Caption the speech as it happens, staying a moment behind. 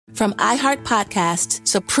From iHeart Podcasts,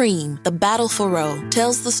 Supreme, The Battle for Roe,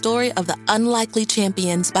 tells the story of the unlikely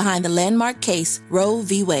champions behind the landmark case Roe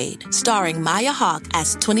v. Wade. Starring Maya Hawke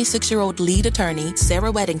as 26-year-old lead attorney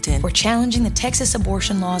Sarah Weddington. We're challenging the Texas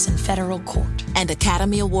abortion laws in federal court. And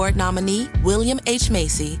Academy Award nominee William H.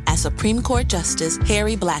 Macy as Supreme Court Justice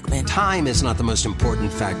Harry Blackmun. Time is not the most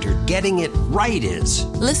important factor. Getting it right is.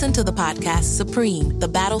 Listen to the podcast Supreme, The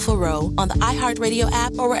Battle for Roe on the iHeartRadio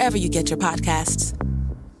app or wherever you get your podcasts.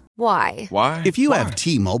 Why? Why? If you have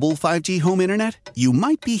T-Mobile 5G home internet, you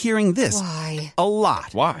might be hearing this Why? a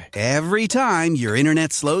lot. Why? Every time your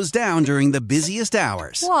internet slows down during the busiest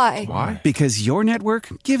hours. Why? Why? Because your network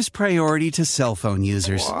gives priority to cell phone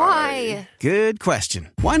users. Why? Good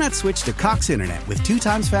question. Why not switch to Cox Internet with 2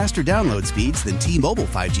 times faster download speeds than T-Mobile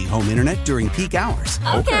 5G home internet during peak hours?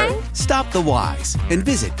 Okay. Stop the whys and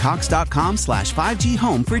visit cox.com/5G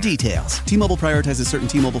home for details. T-Mobile prioritizes certain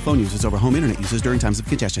T-Mobile phone users over home internet users during times of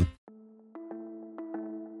congestion.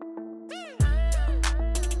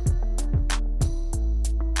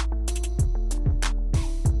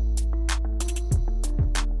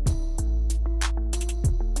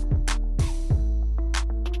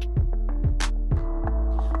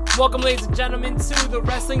 Welcome, ladies and gentlemen, to the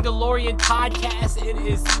Wrestling DeLorean podcast. It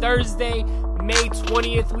is Thursday, May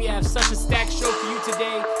 20th. We have such a stacked show for you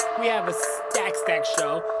today. We have a stacked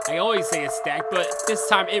show. I always say it's stacked, but this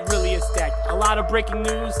time it really is stacked. A lot of breaking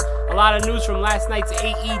news, a lot of news from last night's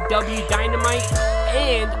AEW Dynamite,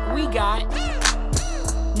 and we got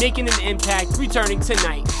Making an Impact returning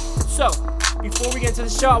tonight. So, before we get into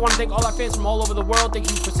the show, I want to thank all our fans from all over the world.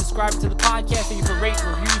 Thank you for subscribing to the podcast. Thank you for rating,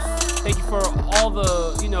 reviews. Thank you for all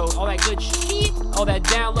the, all that good shit, all that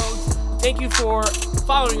downloads. Thank you for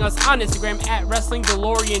following us on Instagram at Wrestling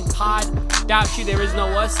DeLorean Pod. Doubt you, there is no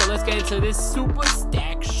us. So let's get into this super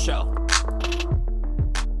stacked show.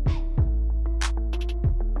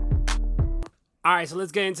 All right, so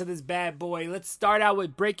let's get into this bad boy. Let's start out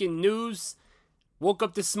with breaking news. Woke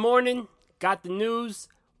up this morning, got the news.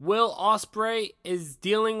 Will Ospreay is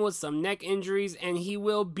dealing with some neck injuries, and he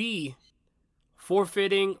will be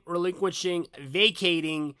forfeiting, relinquishing,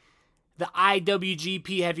 vacating the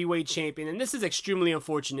IWGP Heavyweight Champion. And this is extremely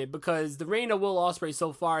unfortunate because the reign of Will Ospreay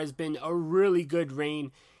so far has been a really good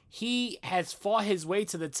reign. He has fought his way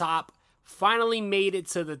to the top, finally made it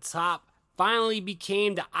to the top, finally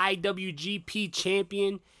became the IWGP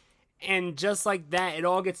Champion. And just like that, it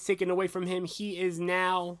all gets taken away from him. He is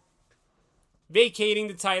now vacating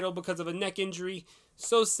the title because of a neck injury.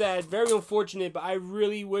 So sad, very unfortunate, but I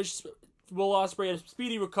really wish Will Ospreay a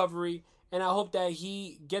speedy recovery, and I hope that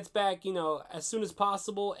he gets back, as soon as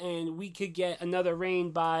possible, and we could get another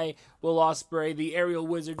reign by Will Ospreay, the Aerial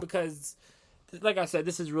Wizard, because, like I said,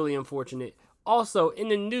 this is really unfortunate. Also, in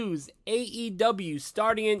the news, AEW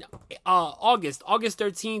starting in August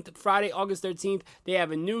 13th, Friday, August 13th, they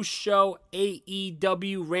have a new show,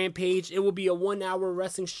 AEW Rampage. It will be a 1-hour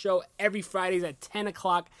wrestling show every Fridays at 10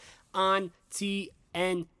 o'clock on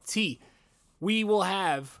TNT. We will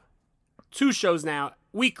have 2 shows now,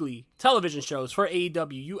 weekly television shows for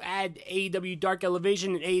AEW. You add AEW Dark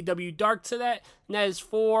Elevation and AEW Dark to that, and that is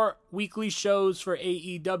 4 weekly shows for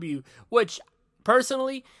AEW, which,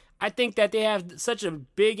 personally, I think that they have such a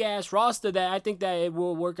big-ass roster that I think that it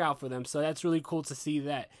will work out for them. So that's really cool to see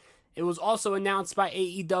that. It was also announced by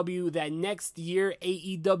AEW that next year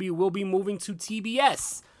AEW will be moving to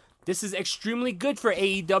TBS. This is extremely good for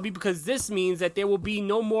AEW because this means that there will be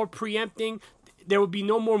no more preempting. There will be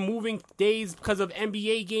no more moving days because of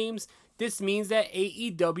NBA games. This means that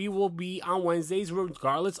AEW will be on Wednesdays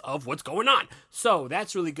regardless of what's going on. So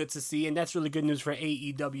that's really good to see, and that's really good news for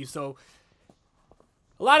AEW. So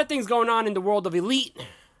a lot of things going on in the world of Elite,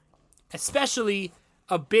 especially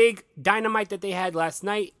a big Dynamite that they had last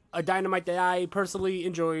night, a Dynamite that I personally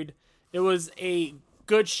enjoyed. It was a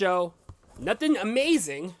good show. Nothing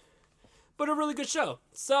amazing, but a really good show.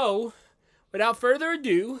 So, without further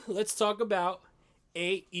ado, let's talk about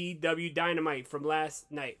AEW Dynamite from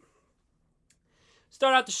last night.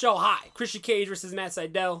 Start out the show high. Christian Cage versus Matt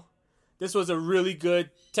Sydal. This was a really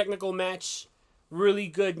good technical match. Really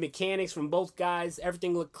good mechanics from both guys.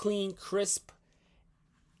 Everything looked clean, crisp.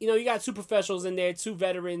 You got 2 professionals in there, 2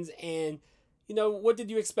 veterans, and, what did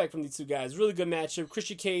you expect from these 2 guys? Really good matchup.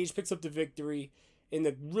 Christian Cage picks up the victory in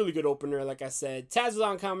the really good opener, like I said. Taz was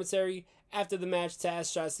on commentary. After the match,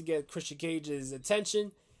 Taz tries to get Christian Cage's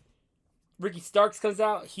attention. Ricky Starks comes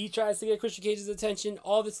out. He tries to get Christian Cage's attention.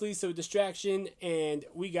 All this leads to a distraction, and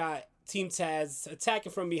we got Team Taz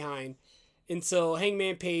attacking from behind until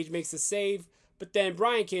Hangman Page makes a save. But then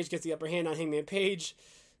Brian Cage gets the upper hand on Hangman Page.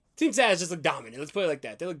 Team Taz just looked dominant. Let's put it like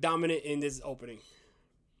that. They look dominant in this opening.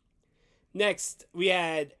 Next, we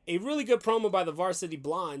had a really good promo by the Varsity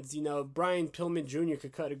Blondes. Brian Pillman Jr.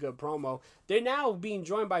 could cut a good promo. They're now being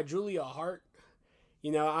joined by Julia Hart. I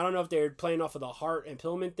don't know if they're playing off of the Hart and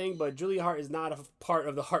Pillman thing, but Julia Hart is not a part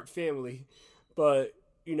of the Hart family. But,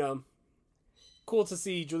 cool to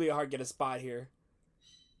see Julia Hart get a spot here.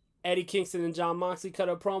 Eddie Kingston and Jon Moxley cut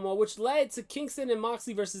a promo, which led to Kingston and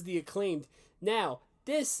Moxley versus The Acclaimed. Now,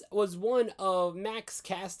 this was one of Max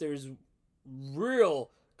Caster's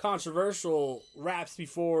real controversial raps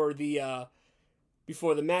before the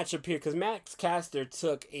matchup here, because Max Caster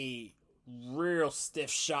took a real stiff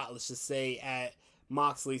shot, let's just say, at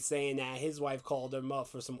Moxley, saying that his wife called him up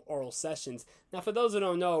for some oral sessions. Now, for those who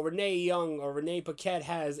don't know, Renee Paquette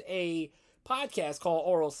has a podcast called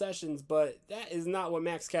Oral Sessions, but that is not what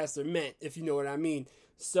Max Caster meant, if you know what I mean.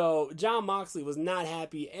 So Jon Moxley was not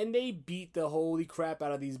happy, and they beat the holy crap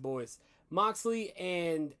out of these boys. Moxley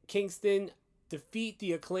and Kingston defeat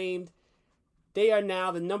The Acclaimed. They are now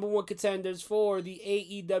the number one contenders for the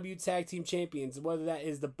AEW Tag Team Champions. Whether that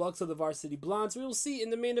is the Bucks or the Varsity Blondes, we will see in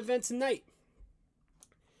the main event tonight.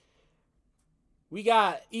 We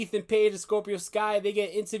got Ethan Page and Scorpio Sky. They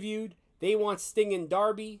get interviewed. They want Sting and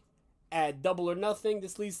Darby at Double or Nothing.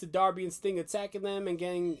 This leads to Darby and Sting attacking them and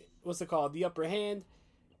getting, the upper hand.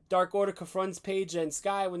 Dark Order confronts Page and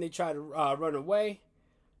Sky when they try to run away.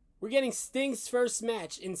 We're getting Sting's first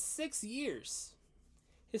match in 6 years.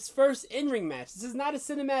 His first in-ring match. This is not a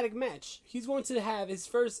cinematic match. He's going to have his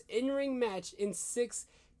first in-ring match in 6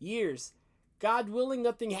 years. God willing,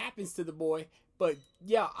 nothing happens to the boy. But,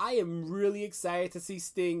 yeah, I am really excited to see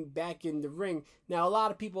Sting back in the ring. Now, a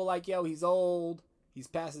lot of people are like, yo, he's old. He's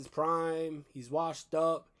past his prime. He's washed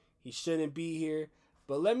up. He shouldn't be here.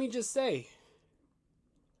 But let me just say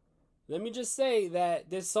that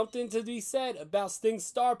there's something to be said about Sting's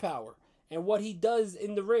star power and what he does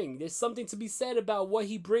in the ring. There's something to be said about what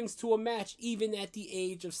he brings to a match even at the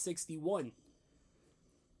age of 61.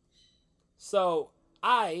 So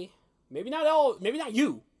maybe not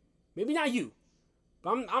you, but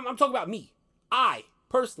I'm talking about me. I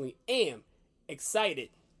personally am excited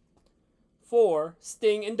for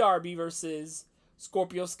Sting and Darby versus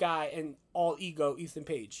Scorpio Sky and All Ego Ethan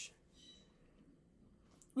Page.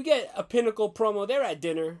 We get a Pinnacle promo. They're at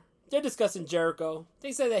dinner. They're discussing Jericho.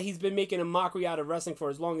 They said that he's been making a mockery out of wrestling for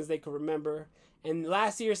as long as they can remember. And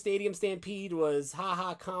last year's Stadium Stampede was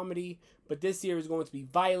ha-ha comedy. But this year is going to be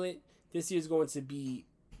violent. This year is going to be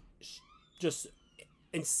just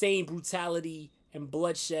insane brutality and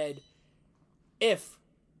bloodshed if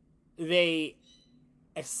they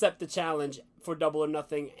accept the challenge for Double or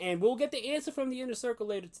Nothing. And we'll get the answer from the Inner Circle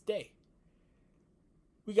later today.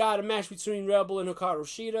 We got a match between Rebel and Hikaru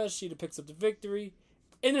Shida. Shida picks up the victory.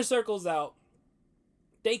 Inner Circle's out.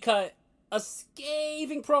 They cut a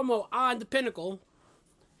scathing promo on the Pinnacle.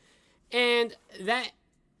 And that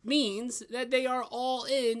means that they are all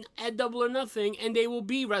in at Double or Nothing. And they will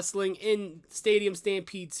be wrestling in Stadium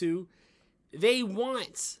Stampede 2. They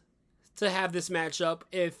want to have this matchup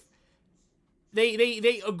if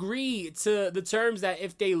they agree to the terms that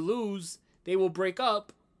if they lose, they will break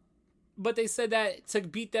up. But they said that to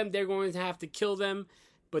beat them, they're going to have to kill them.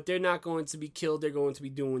 But they're not going to be killed. They're going to be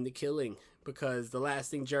doing the killing. Because the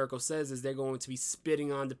last thing Jericho says is they're going to be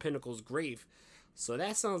spitting on the Pinnacle's grave. So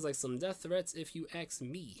that sounds like some death threats if you ask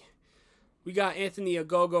me. We got Anthony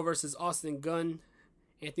Ogogo versus Austin Gunn.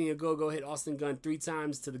 Anthony Ogogo hit Austin Gunn 3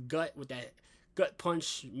 times to the gut with that gut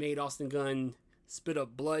punch. Made Austin Gunn spit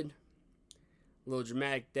up blood. A little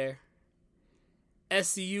dramatic there.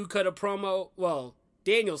 SCU cut a promo. Well,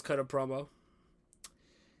 Daniels cut a promo.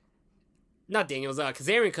 Not Daniels,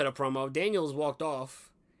 Kazarian cut a promo. Daniels walked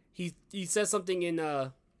off. He said something in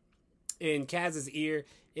Kaz's ear.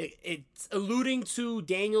 It's alluding to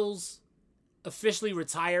Daniels officially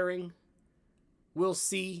retiring. We'll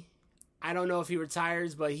see. I don't know if he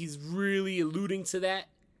retires, but he's really alluding to that.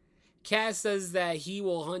 Kaz says that he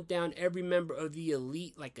will hunt down every member of the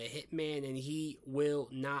Elite like a hitman, and he will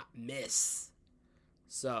not miss.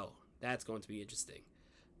 So, that's going to be interesting.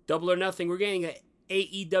 Double or Nothing, we're getting an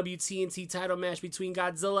AEW TNT title match between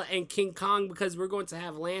Godzilla and King Kong because we're going to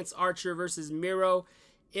have Lance Archer versus Miro.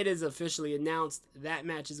 It is officially announced that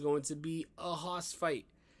match is going to be a hoss fight.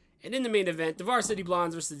 And in the main event, the Varsity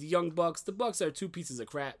Blondes versus the Young Bucks. The Bucks are 2 pieces of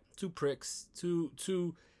crap, 2 pricks, two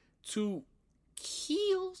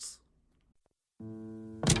keels.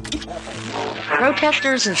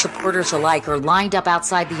 Protesters and supporters alike are lined up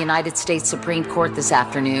outside the United States Supreme Court this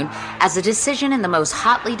afternoon as a decision in the most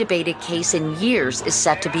hotly debated case in years is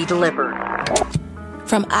set to be delivered.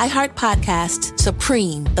 From iHeart Podcasts,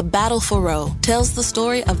 Supreme, The Battle for Roe tells the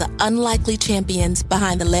story of the unlikely champions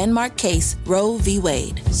behind the landmark case Roe v.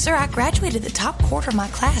 Wade. Sir, I graduated the top quarter of my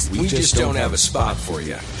class. We just don't have a spot for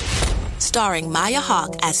you. Starring Maya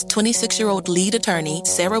Hawke as 26-year-old lead attorney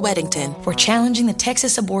Sarah Weddington. We're challenging the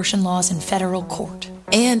Texas abortion laws in federal court.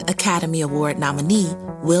 And Academy Award nominee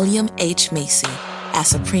William H. Macy as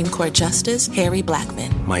Supreme Court Justice Harry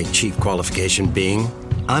Blackmun. My chief qualification being,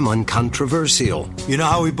 I'm uncontroversial. You know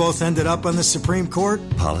how we both ended up on the Supreme Court?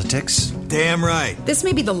 Politics? Damn right. This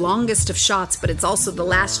may be the longest of shots, but it's also the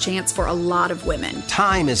last chance for a lot of women.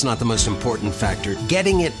 Time is not the most important factor.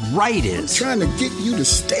 Getting it right is. I'm trying to get you to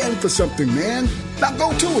stand for something, man. Now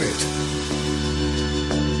go to it.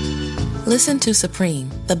 Listen to Supreme,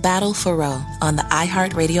 The Battle for Roe on the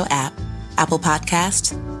iHeartRadio app, Apple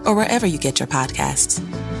Podcasts, or wherever you get your podcasts.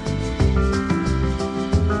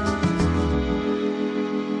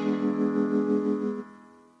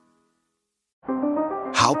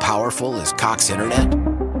 How powerful is Cox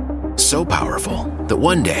Internet? So powerful that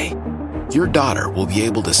one day, your daughter will be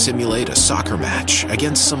able to simulate a soccer match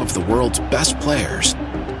against some of the world's best players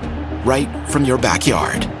right from your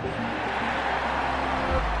backyard.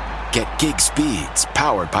 Get gig speeds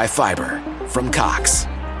powered by fiber from Cox.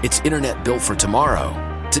 It's internet built for tomorrow,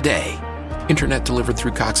 today. Internet delivered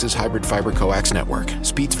through Cox's hybrid fiber coax network.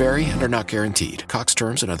 Speeds vary and are not guaranteed. Cox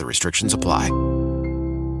terms and other restrictions apply.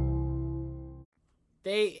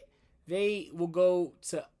 They will go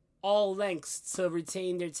to all lengths to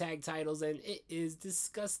retain their tag titles, and it is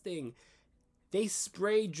disgusting. They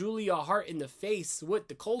spray Julia Hart in the face with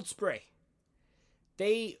the cold spray.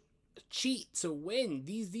 They cheat to win.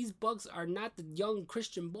 These Bucks are not the young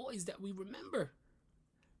Christian boys that we remember.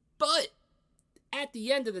 But at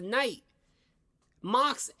the end of the night,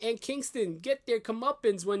 Mox and Kingston get their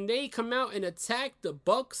comeuppance when they come out and attack the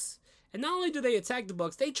Bucks. And not only do they attack the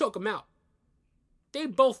Bucks, they choke them out. They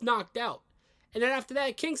both knocked out. And then after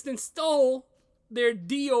that, Kingston stole their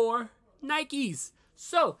Dior Nikes.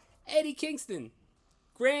 So, Eddie Kingston,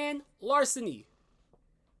 grand larceny.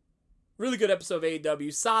 Really good episode of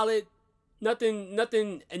AEW. Solid.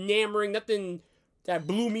 Nothing enamoring. Nothing that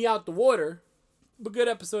blew me out the water. But good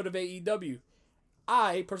episode of AEW.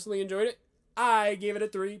 I personally enjoyed it. I gave it a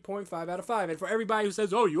 3.5 out of 5. And for everybody who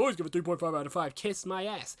says, oh, you always give it 3.5 out of 5, kiss my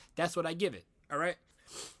ass. That's what I give it. All right?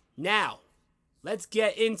 Now, let's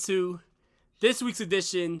get into this week's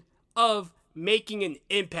edition of Making an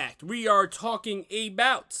Impact. We are talking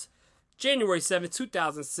about January 7th,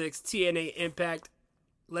 2006, TNA Impact.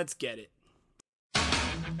 Let's get it.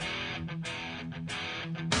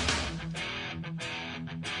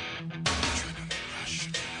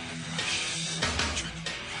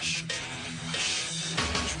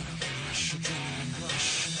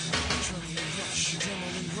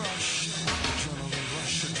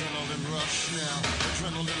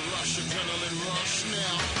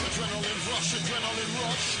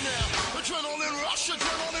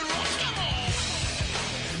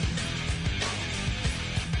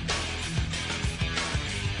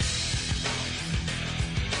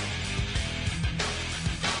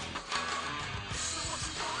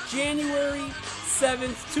 January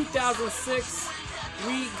 7th, 2006,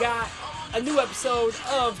 we got a new episode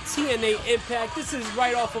of TNA Impact. This is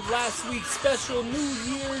right off of last week's special New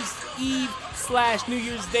Year's Eve / New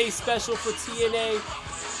Year's Day special for TNA.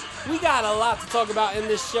 We got a lot to talk about in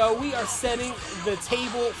this show. We are setting the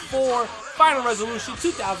table for Final Resolution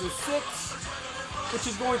 2006, which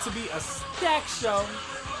is going to be a stacked show.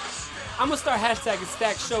 I'm going to start hashtagging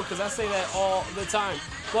stacked show because I say that all the time.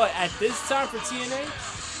 But at this time for TNA,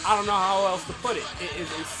 I don't know how else to put it. It is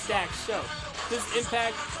a stacked show. This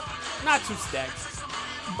Impact, not too stacked,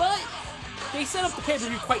 but they set up the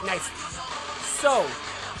pay-per-view quite nicely. So,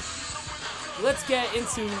 let's get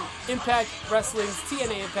into Impact Wrestling's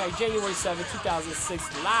TNA Impact January 7th,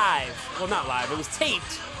 2006 live. Well, not live. It was taped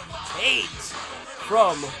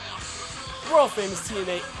from world famous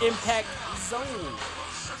TNA Impact Zone.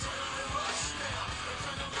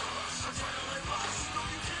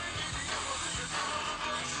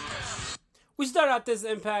 We start out this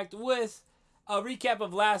Impact with a recap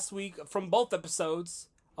of last week from both episodes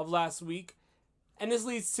of last week. And this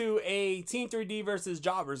leads to a Team 3D versus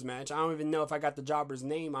Jobbers match. I don't even know if I got the Jobbers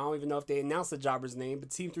name. I don't even know if they announced the Jobbers name.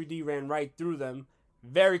 But Team 3D ran right through them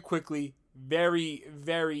very quickly, very,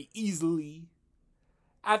 very easily.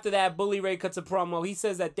 After that, Bully Ray cuts a promo. He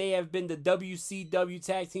says that they have been the WCW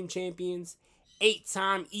Tag Team Champions,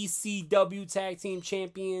 8-time ECW Tag Team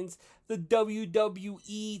Champions, the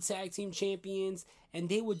WWE Tag Team Champions, and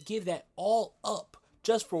they would give that all up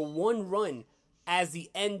just for one run as the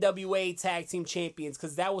NWA Tag Team Champions,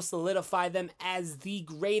 because that will solidify them as the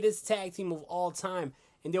greatest tag team of all time.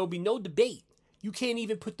 And there will be no debate. You can't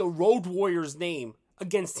even put the Road Warriors name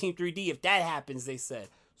against Team 3D if that happens, they said.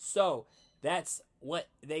 So that's what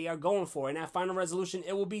they are going for. In that final resolution,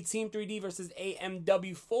 it will be Team 3D versus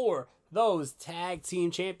AMW for those tag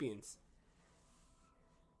team champions.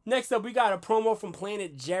 Next up, we got a promo from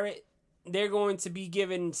Planet Jarrett. They're going to be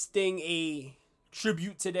giving Sting a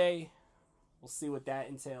tribute today. We'll see what that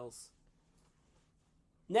entails.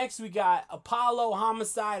 Next, we got Apollo,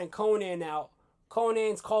 Homicide, and Conan out.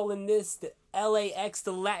 Conan's calling this the LAX,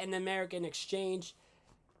 the Latin American Exchange.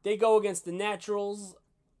 They go against the Naturals.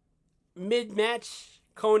 Mid-match,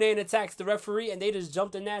 Conan attacks the referee, and they just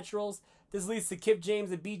jump the Naturals. This leads to Kip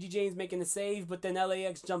James and BG James making the save, but then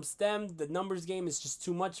LAX jumps them. The numbers game is just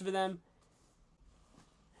too much for them.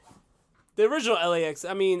 The original LAX,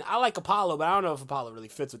 I mean, I like Apollo, but I don't know if Apollo really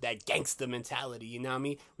fits with that gangster mentality, you know what I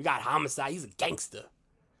mean? We got Homicide, he's a gangster.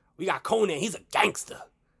 We got Conan, he's a gangster.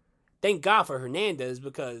 Thank God for Hernandez,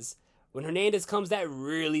 because when Hernandez comes, that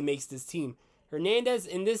really makes this team. Hernandez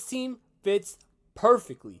in this team fits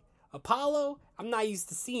perfectly. Apollo, I'm not used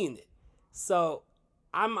to seeing it. So,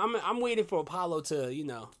 I'm waiting for Apollo to, you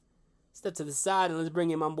know, step to the side and let's bring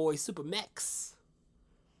in my boy Super Mex.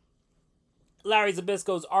 Larry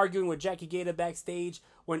Zbyszko's arguing with Jackie Gator backstage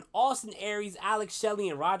when Austin Aries, Alex Shelley,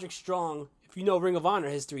 and Roderick Strong, if you know Ring of Honor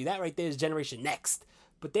history, that right there is Generation Next.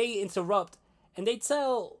 But they interrupt and they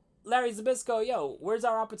tell Larry Zbyszko, yo, where's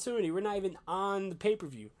our opportunity? We're not even on the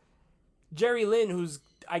pay-per-view. Jerry Lynn, who's,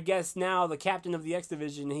 I guess, now the captain of the X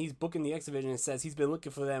Division, and he's booking the X Division, and says he's been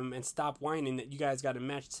looking for them and stop whining that you guys got a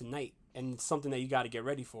match tonight and it's something that you got to get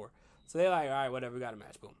ready for. So they're like, all right, whatever, we got a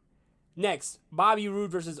match, boom. Next, Bobby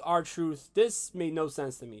Roode versus R-Truth. This made no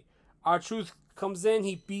sense to me. R-Truth comes in,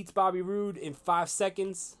 he beats Bobby Roode in 5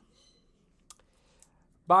 seconds.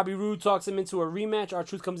 Bobby Roode talks him into a rematch.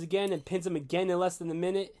 R-Truth comes again and pins him again in less than a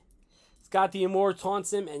minute. Scott D'Amore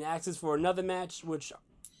taunts him and asks for another match, which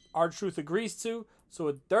R-Truth agrees to. So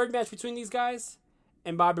a third match between these guys,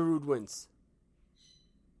 and Bobby Roode wins.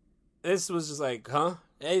 This was just like, huh?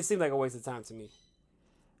 It seemed like a waste of time to me.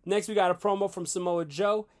 Next, we got a promo from Samoa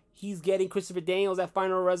Joe. He's getting Christopher Daniels at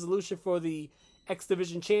final resolution for the X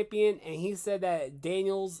Division champion, and he said that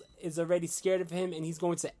Daniels is already scared of him, and he's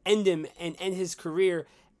going to end him and end his career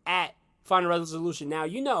at final resolution. Now,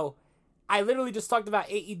 you know, I literally just talked about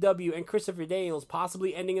AEW and Christopher Daniels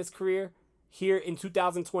possibly ending his career here in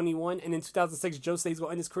 2021, and in 2006, Joe says he's going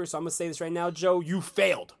to end his career, so I'm going to say this right now, Joe, you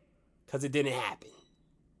failed, because it didn't happen.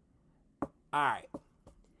 All right.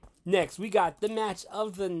 Next, we got the match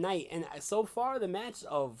of the night, and so far, the match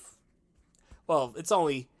of, well, it's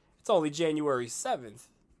only January 7th,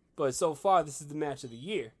 but so far, this is the match of the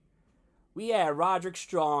year. We had Roderick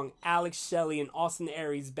Strong, Alex Shelley, and Austin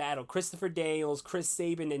Aries battle Christopher Daniels, Chris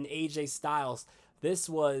Sabin, and AJ Styles. This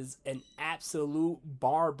was an absolute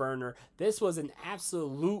bar burner. This was an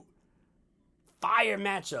absolute fire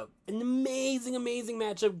matchup. An amazing, amazing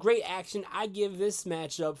matchup. Great action. I give this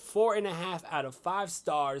matchup 4.5 out of 5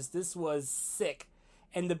 stars. This was sick.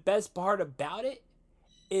 And the best part about it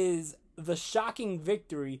is the shocking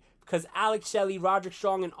victory, because Alex Shelley, Roderick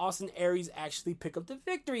Strong, and Austin Aries actually pick up the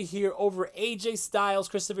victory here over AJ Styles,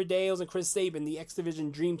 Christopher Daniels, and Chris Sabin, the X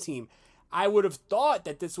Division Dream Team. I would have thought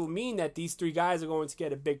that this will mean that these three guys are going to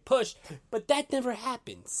get a big push, but that never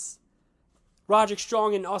happens. Roderick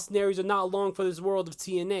Strong and Austin Aries are not long for this world of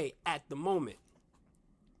TNA at the moment.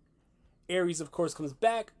 Aries, of course, comes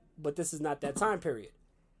back, but this is not that time period.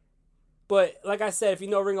 But like I said, if you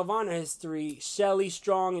know Ring of Honor history, Shelley,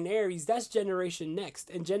 Strong, and Aries, that's Generation Next.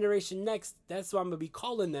 And Generation Next, that's what I'm going to be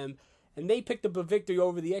calling them. And they picked up a victory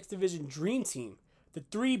over the X Division Dream Team, the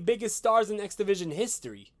three biggest stars in X Division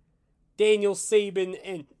history. Daniel, Sabin,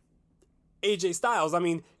 and AJ Styles. I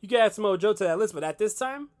mean, you can add Samoa Joe to that list, but at this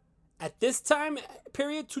time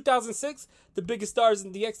period, 2006, the biggest stars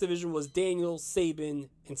in the X Division was Daniel, Sabin,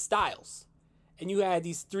 and Styles. And you had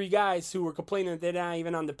these three guys who were complaining that they're not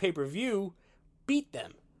even on the pay-per-view beat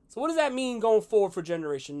them. So what does that mean going forward for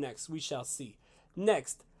Generation Next? We shall see.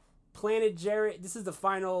 Next, Planet Jarrett. This is the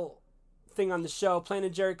final thing on the show.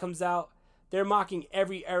 Planet Jarrett comes out. They're mocking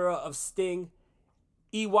every era of Sting.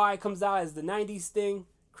 EY comes out as the 90s Sting.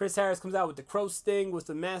 Chris Harris comes out with the Crow Sting with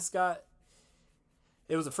the mascot.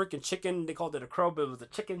 It was a freaking chicken. They called it a crow, but it was a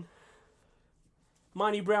chicken.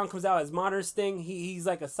 Monty Brown comes out as modern Sting. He's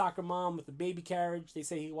like a soccer mom with a baby carriage. They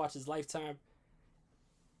say he watches Lifetime.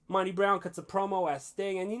 Monty Brown cuts a promo as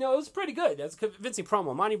Sting. And, you know, it was pretty good. That's a convincing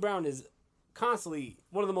promo. Monty Brown is constantly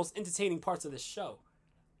one of the most entertaining parts of this show.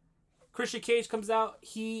 Christian Cage comes out.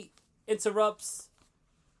 He interrupts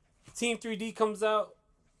Team 3D comes out.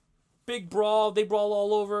 Big brawl. They brawl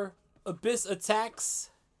all over. Abyss attacks.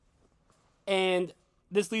 And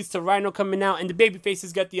this leads to Rhino coming out. And the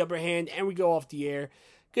babyfaces got the upper hand. And we go off the air.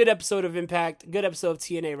 Good episode of Impact. Good episode of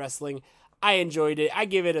TNA Wrestling. I enjoyed it. I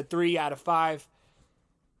give it a 3 out of 5.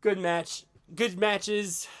 Good match. Good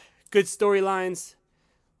matches. Good storylines.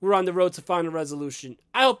 We're on the road to final resolution.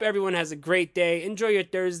 I hope everyone has a great day. Enjoy your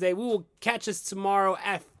Thursday. We will catch us tomorrow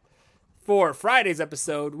for Friday's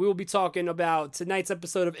episode. We will be talking about tonight's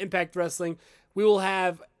episode of Impact Wrestling. We will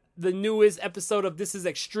have the newest episode of This Is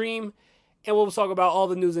Extreme. And we'll talk about all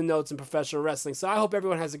the news and notes in professional wrestling. So I hope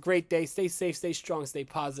everyone has a great day. Stay safe, stay strong, stay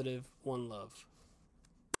positive. One love.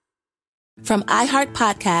 From iHeart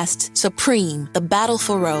Podcasts, Supreme, The Battle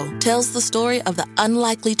for Roe, tells the story of the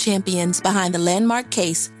unlikely champions behind the landmark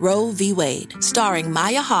case Roe v. Wade. Starring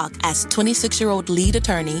Maya Hawke as 26-year-old lead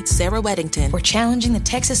attorney Sarah Weddington. We're challenging the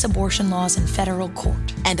Texas abortion laws in federal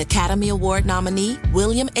court. And Academy Award nominee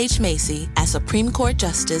William H. Macy as Supreme Court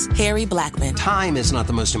Justice Harry Blackmun. Time is not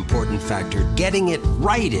the most important factor. Getting it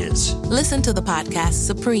right is. Listen to the podcast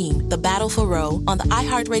Supreme, The Battle for Roe on the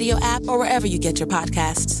iHeartRadio app or wherever you get your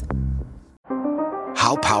podcasts.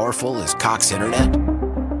 How powerful is Cox Internet?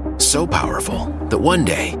 So powerful that one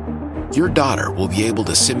day, your daughter will be able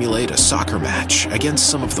to simulate a soccer match against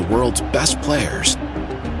some of the world's best players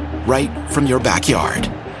right from your backyard.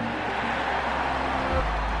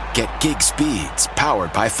 Get gig speeds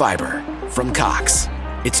powered by fiber from Cox.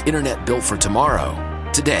 It's internet built for tomorrow,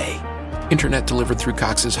 today. Internet delivered through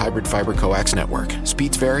Cox's hybrid fiber coax network.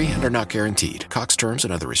 Speeds vary and are not guaranteed. Cox terms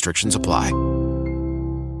and other restrictions apply.